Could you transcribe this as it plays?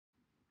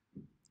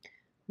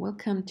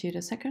Welcome to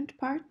the second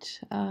part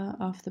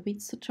of the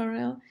beads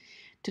tutorial.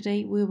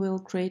 Today we will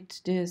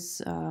create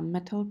this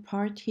metal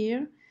part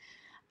here,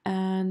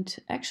 and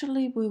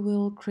actually we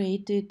will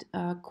create it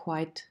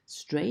quite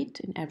straight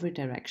in every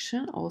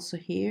direction. Also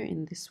here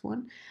in this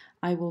one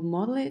I will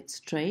model it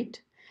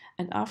straight,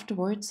 and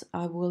afterwards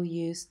I will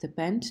use the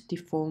bend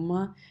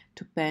deformer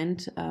to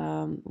bend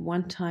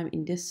one time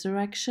in this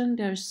direction.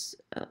 There's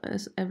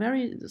a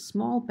very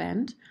small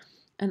bend,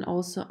 and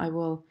also I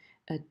will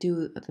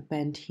do the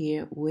bend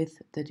here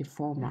with the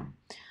deformer.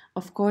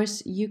 Of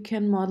course, you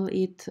can model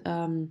it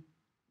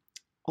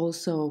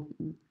also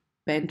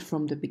bent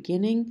from the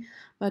beginning,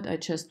 but I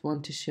just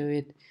want to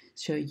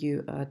show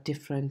you a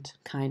different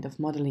kind of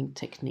modeling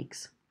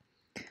techniques.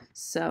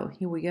 So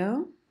here we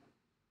go.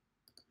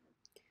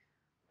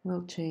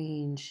 We'll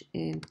change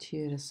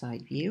into the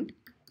side view,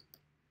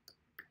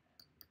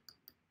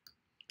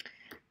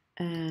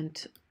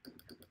 and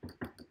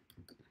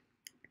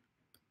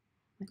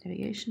my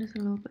navigation is a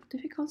little bit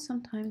difficult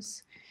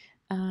sometimes.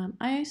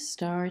 I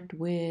start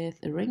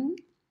with a ring,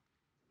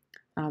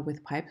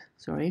 with pipe,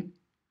 sorry,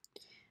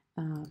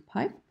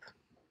 pipe,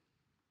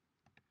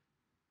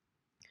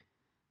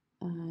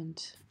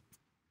 and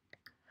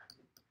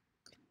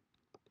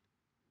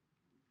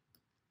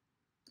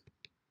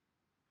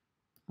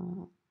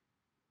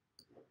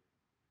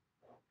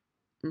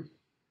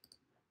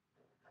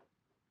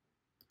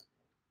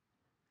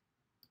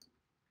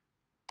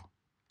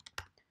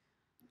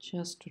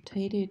just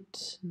rotate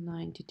it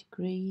 90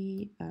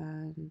 degrees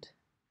and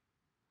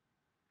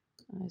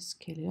I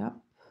scale it up.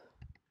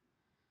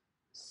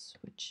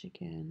 Switch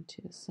again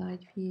to the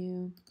side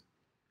view.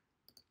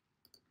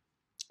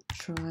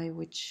 Try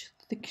which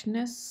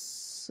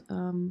thickness.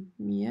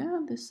 Yeah,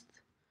 this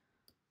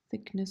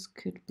thickness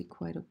could be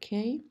quite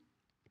okay.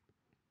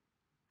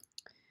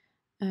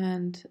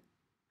 And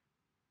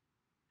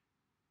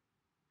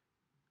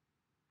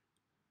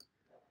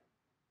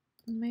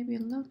maybe a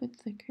little bit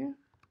thicker.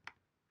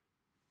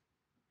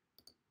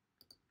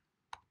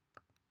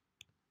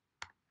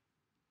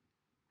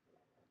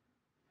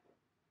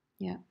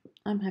 Yeah,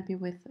 I'm happy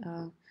with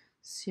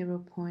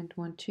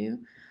 0.12.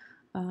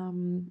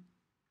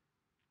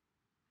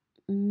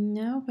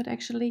 No, but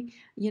actually,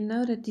 you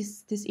know that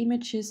these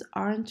images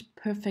aren't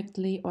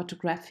perfectly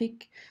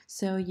orthographic,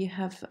 so you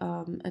have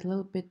a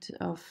little bit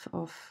of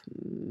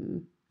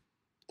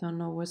don't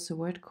know what's the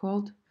word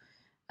called,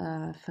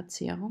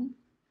 Verzerrung.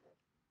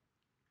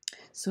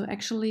 So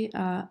actually,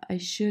 I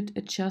should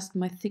adjust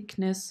my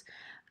thickness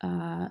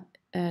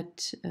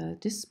at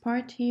this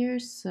part here,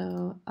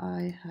 so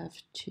I have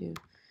to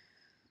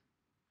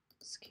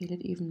scale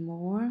it even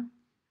more.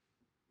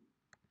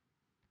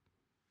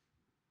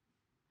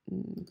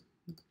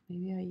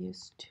 Maybe I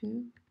use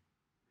 2.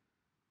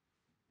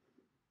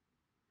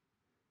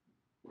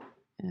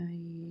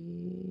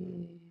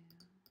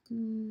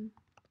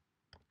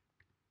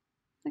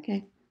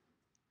 Okay,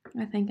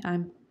 I think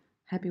I'm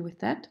happy with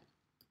that.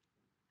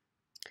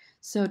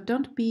 So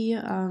don't be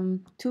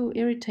too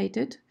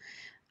irritated.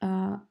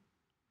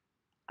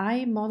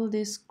 I model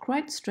this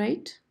quite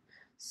straight,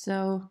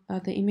 so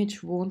the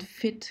image won't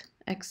fit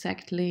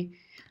exactly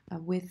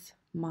with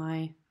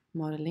my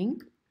modeling.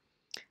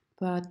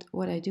 But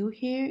what I do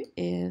here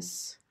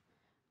is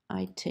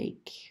I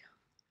take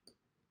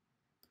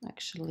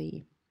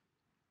actually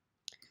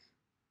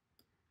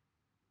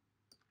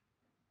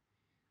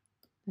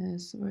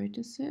these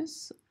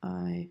vertices,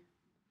 I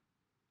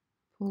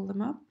pull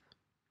them up,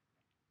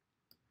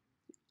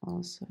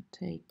 also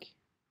take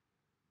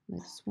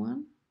this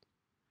one,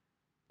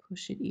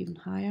 push it even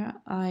higher,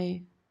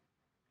 I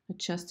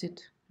adjust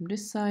it from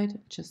this side,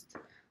 just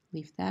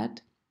leave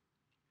that.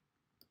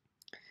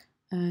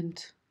 And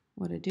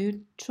what I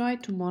do, try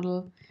to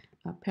model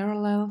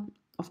parallel.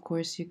 Of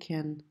course you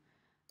can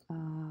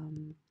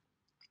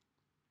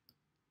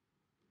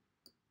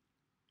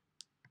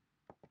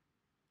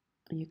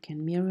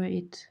mirror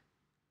it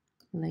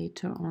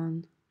later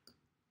on.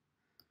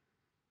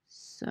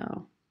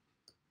 So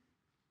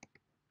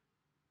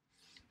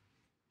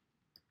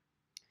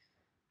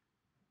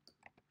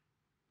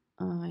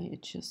I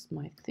adjust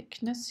my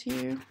thickness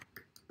here.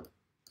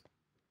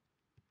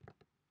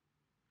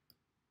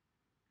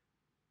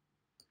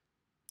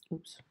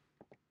 Oops.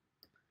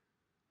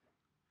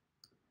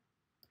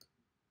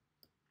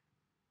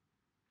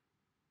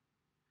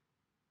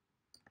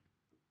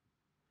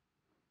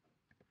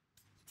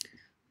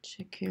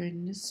 Check here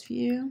in this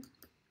view.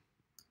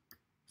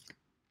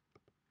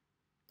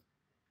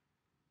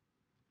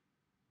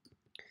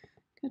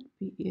 Could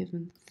be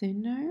even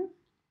thinner.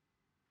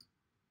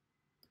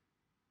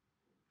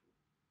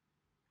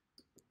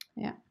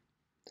 Yeah,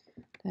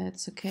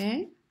 that's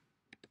okay.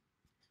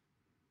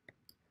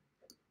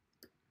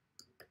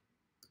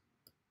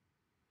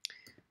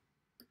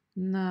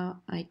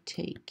 Now I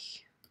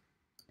take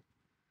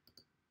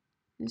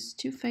these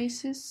 2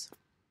 faces.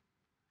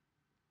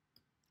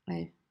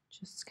 I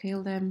just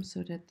scale them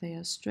so that they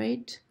are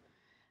straight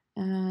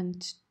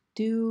and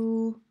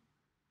do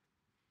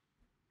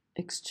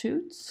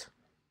extrudes.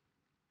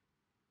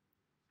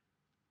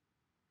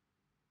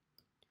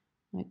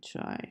 I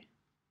try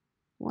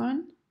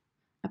 1.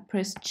 I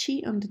press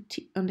G on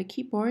the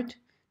keyboard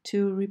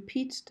to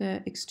repeat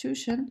the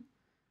extrusion.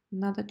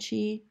 Another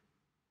G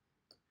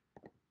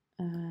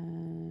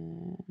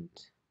and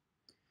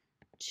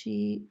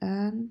G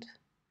and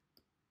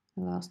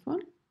the last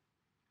one.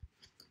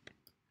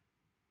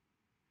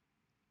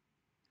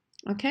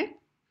 Okay.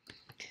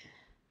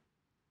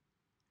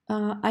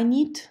 I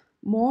need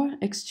more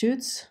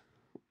extrudes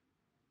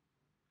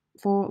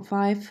for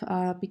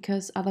 5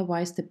 because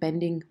otherwise the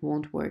bending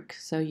won't work.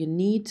 So you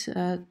need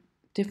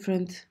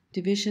different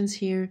divisions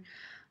here,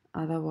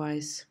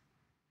 otherwise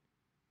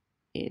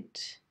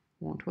it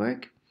won't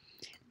work.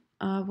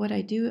 What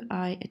I do,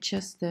 I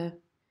adjust the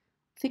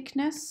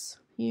thickness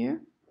here,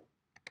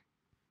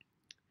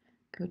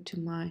 go to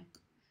my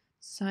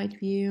side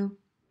view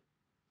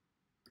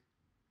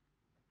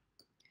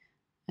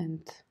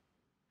and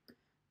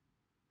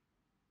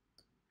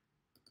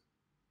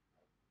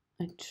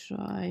I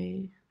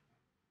try,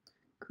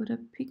 could I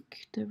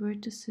pick the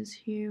vertices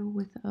here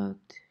without,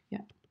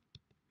 yeah.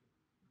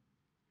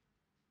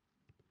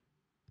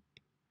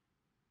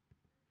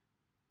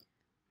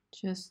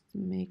 Just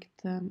make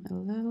them a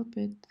little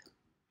bit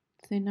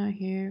thinner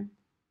here.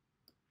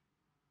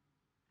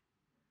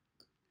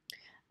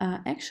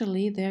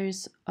 Actually, there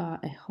is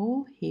a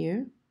hole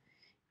here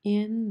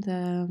in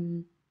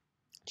the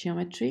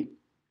geometry,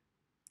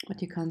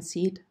 but you can't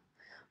see it.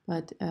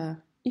 But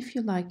if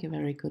you like a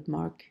very good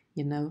mark,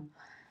 you know,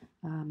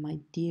 my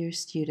dear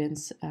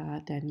students,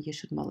 then you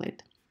should model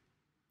it.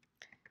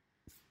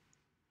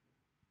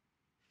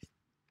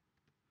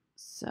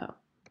 So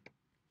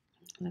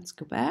let's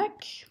go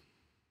back.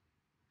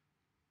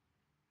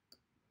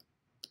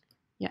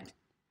 Yeah,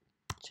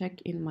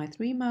 check in my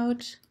 3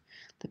 mode.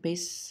 The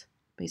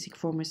basic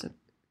form is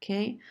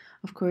okay.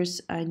 Of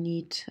course, I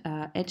need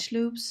edge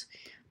loops,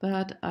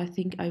 but I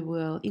think I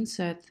will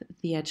insert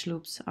the edge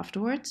loops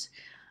afterwards.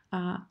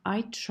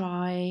 I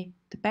try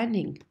the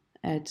bending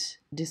at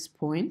this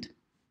point.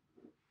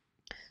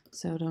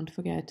 So don't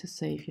forget to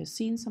save your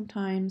scene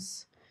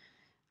sometimes.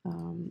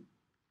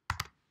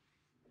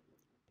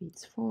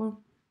 Beats 4.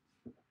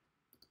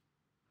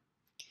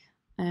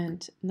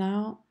 And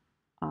now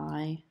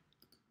I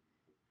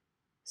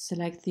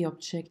select the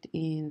object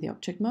in the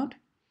object mode.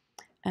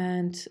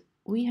 And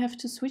we have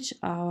to switch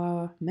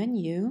our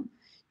menu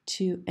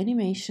to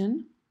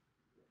animation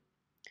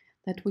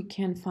that we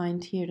can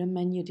find here, the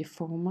menu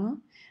deformer.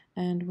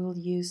 And we'll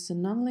use the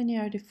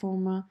nonlinear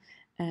deformer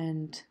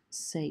and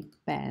say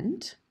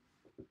bend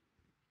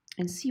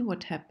and see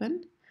what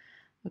happened.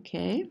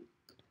 Okay.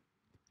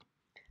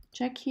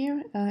 Check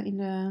here in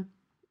the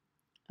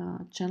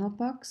channel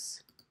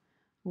box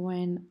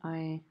when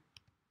I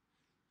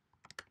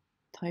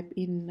type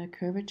in a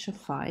curvature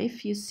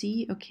 5, you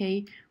see,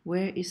 okay,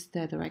 where is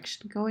the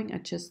direction going? I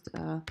just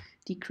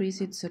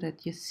decrease it so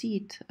that you see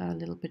it a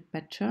little bit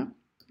better.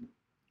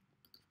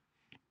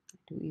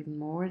 Do even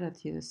more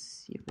that you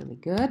see really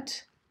good.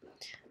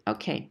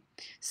 Okay,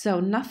 so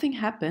nothing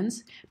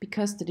happens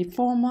because the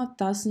deformer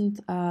doesn't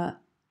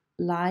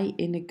lie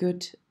in a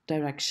good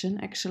direction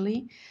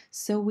actually.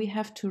 So we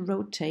have to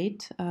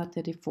rotate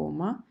the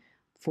deformer,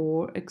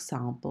 for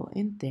example,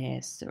 in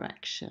this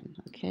direction.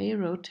 Okay,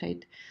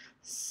 rotate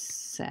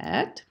Z.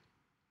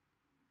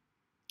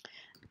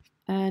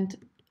 And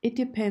it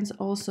depends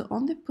also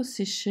on the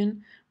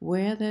position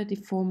where the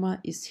deformer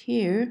is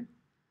here.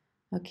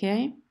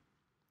 Okay,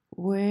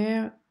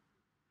 where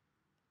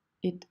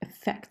it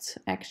affects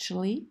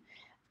actually,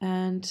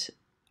 and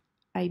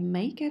I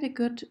may get a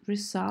good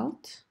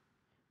result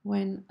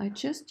when I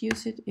just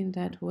use it in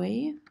that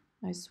way.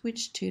 I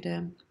switch to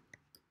the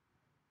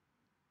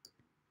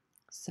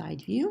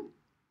side view.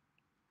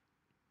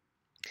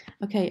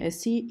 Okay, I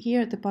see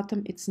here at the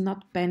bottom it's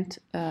not bent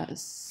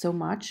so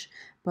much,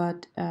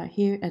 but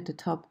here at the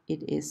top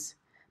it is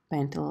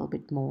bent a little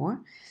bit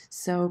more.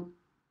 So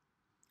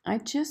I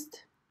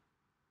just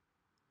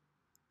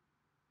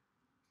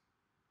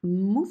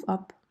move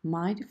up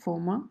my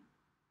deformer,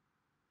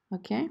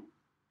 okay,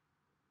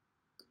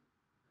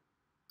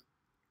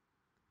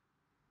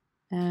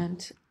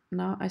 and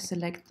now I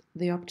select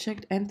the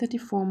object and the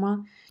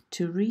deformer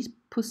to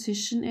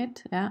reposition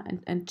it, yeah,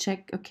 and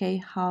check, okay,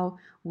 how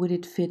would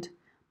it fit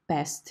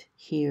best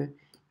here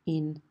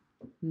in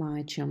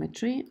my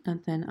geometry.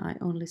 And then I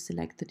only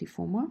select the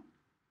deformer.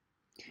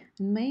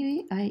 And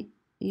maybe I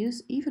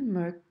use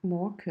even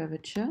more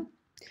curvature.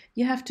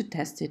 You have to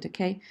test it,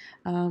 okay?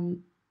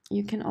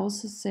 You can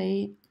also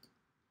say,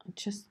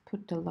 just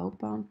put the low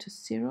bound to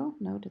 0.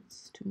 No,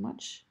 that's too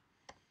much.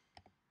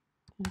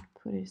 And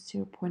put it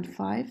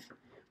 0.5.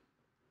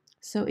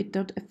 So it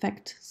don't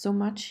affect so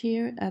much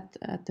here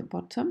at the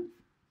bottom.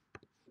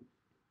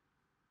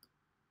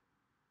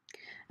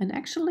 And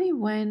actually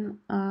when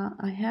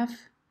I have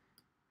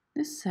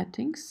these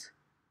settings,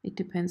 it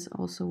depends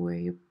also where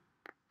you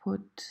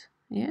put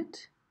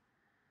it.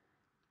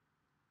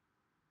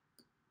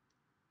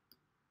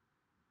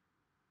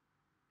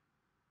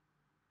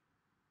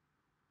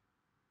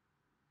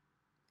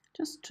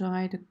 Just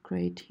try to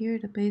create here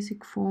the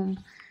basic form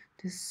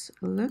this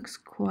looks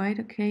quite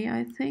okay,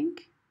 I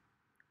think.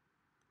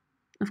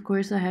 Of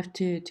course, I have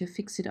to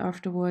fix it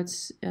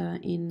afterwards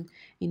in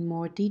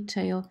more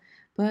detail,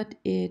 but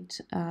it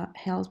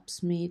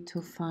helps me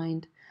to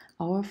find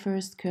our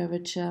first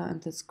curvature,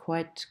 and that's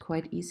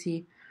quite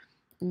easy.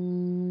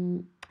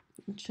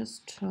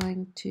 Just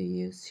trying to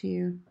use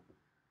here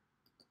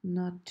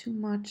not too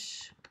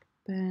much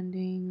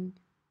bending.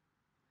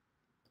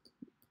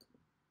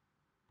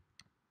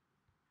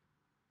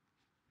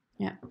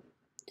 Yeah.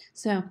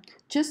 So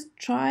just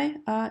try.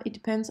 It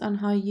depends on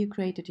how you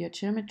created your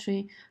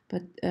geometry,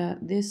 but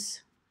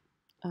this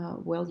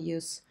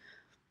values,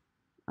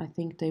 I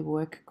think they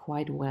work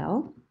quite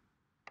well.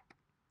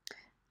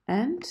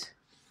 And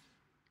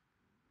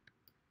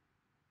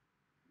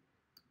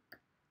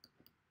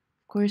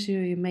of course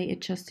you may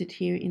adjust it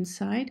here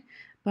inside,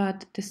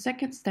 but the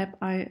second step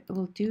I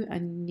will do, I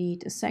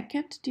need a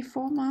second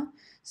deformer.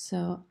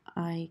 So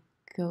I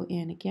go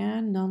in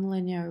again,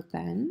 nonlinear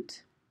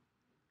bend.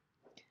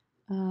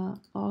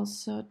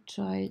 Also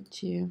try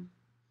to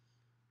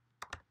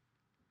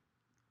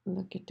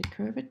look at the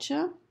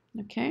curvature,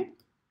 okay?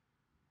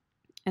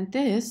 And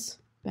this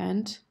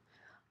bend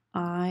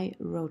I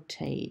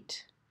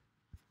rotate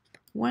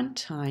one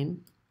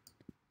time,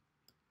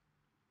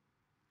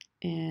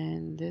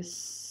 and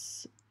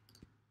this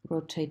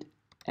rotate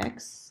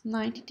X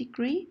 90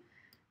 degree,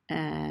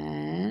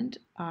 and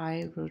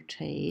I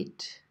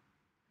rotate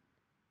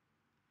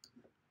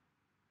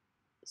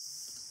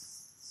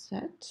Z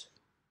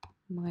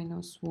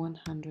minus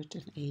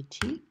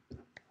 180,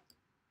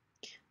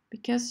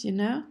 because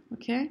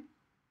okay,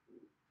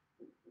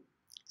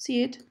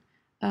 see it,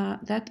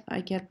 that I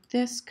get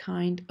this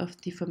kind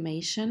of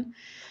deformation,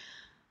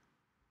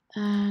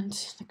 and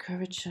the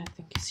curvature I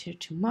think is here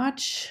too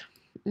much.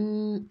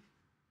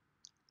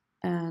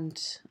 And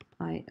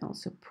I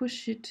also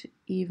push it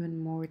even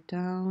more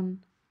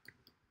down,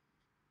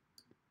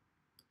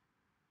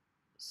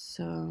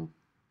 so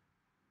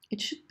it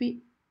should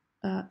be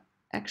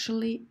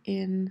actually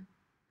in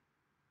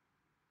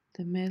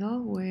the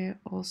middle where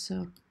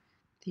also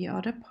the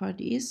other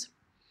part is.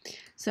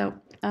 So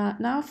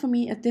now for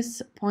me at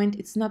this point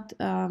it's not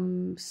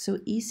so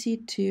easy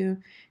to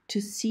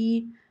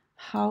see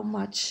how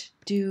much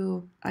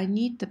do I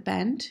need the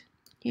bend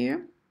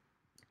here,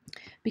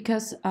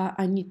 because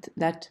I need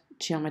that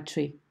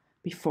geometry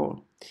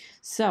before.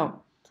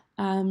 So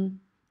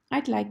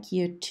I'd like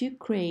you to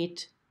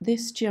create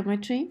this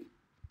geometry,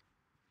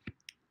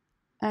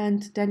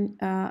 and then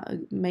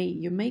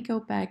you may go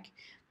back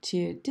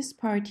to this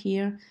part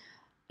here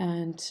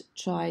and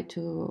try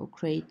to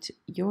create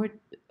your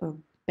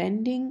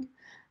bending.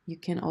 You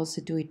can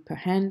also do it per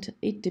hand.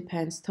 It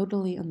depends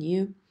totally on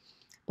you,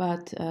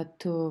 but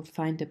to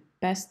find the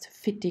best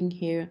fitting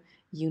here,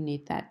 you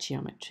need that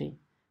geometry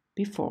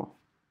before.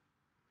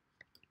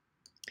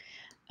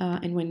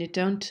 And when you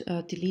don't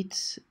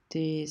delete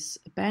these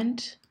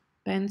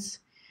bends,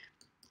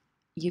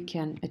 you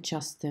can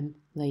adjust them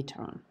later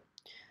on.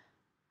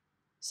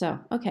 So,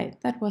 okay,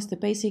 that was the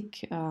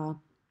basic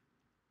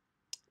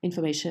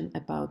information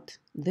about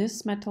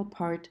this metal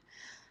part.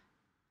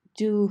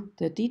 Do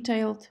the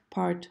detailed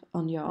part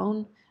on your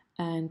own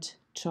and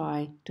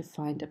try to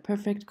find a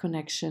perfect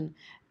connection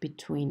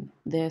between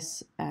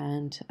this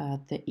and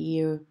the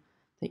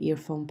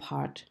earphone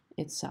part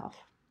itself.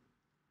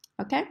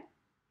 Okay?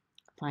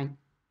 Fine.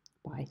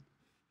 Bye.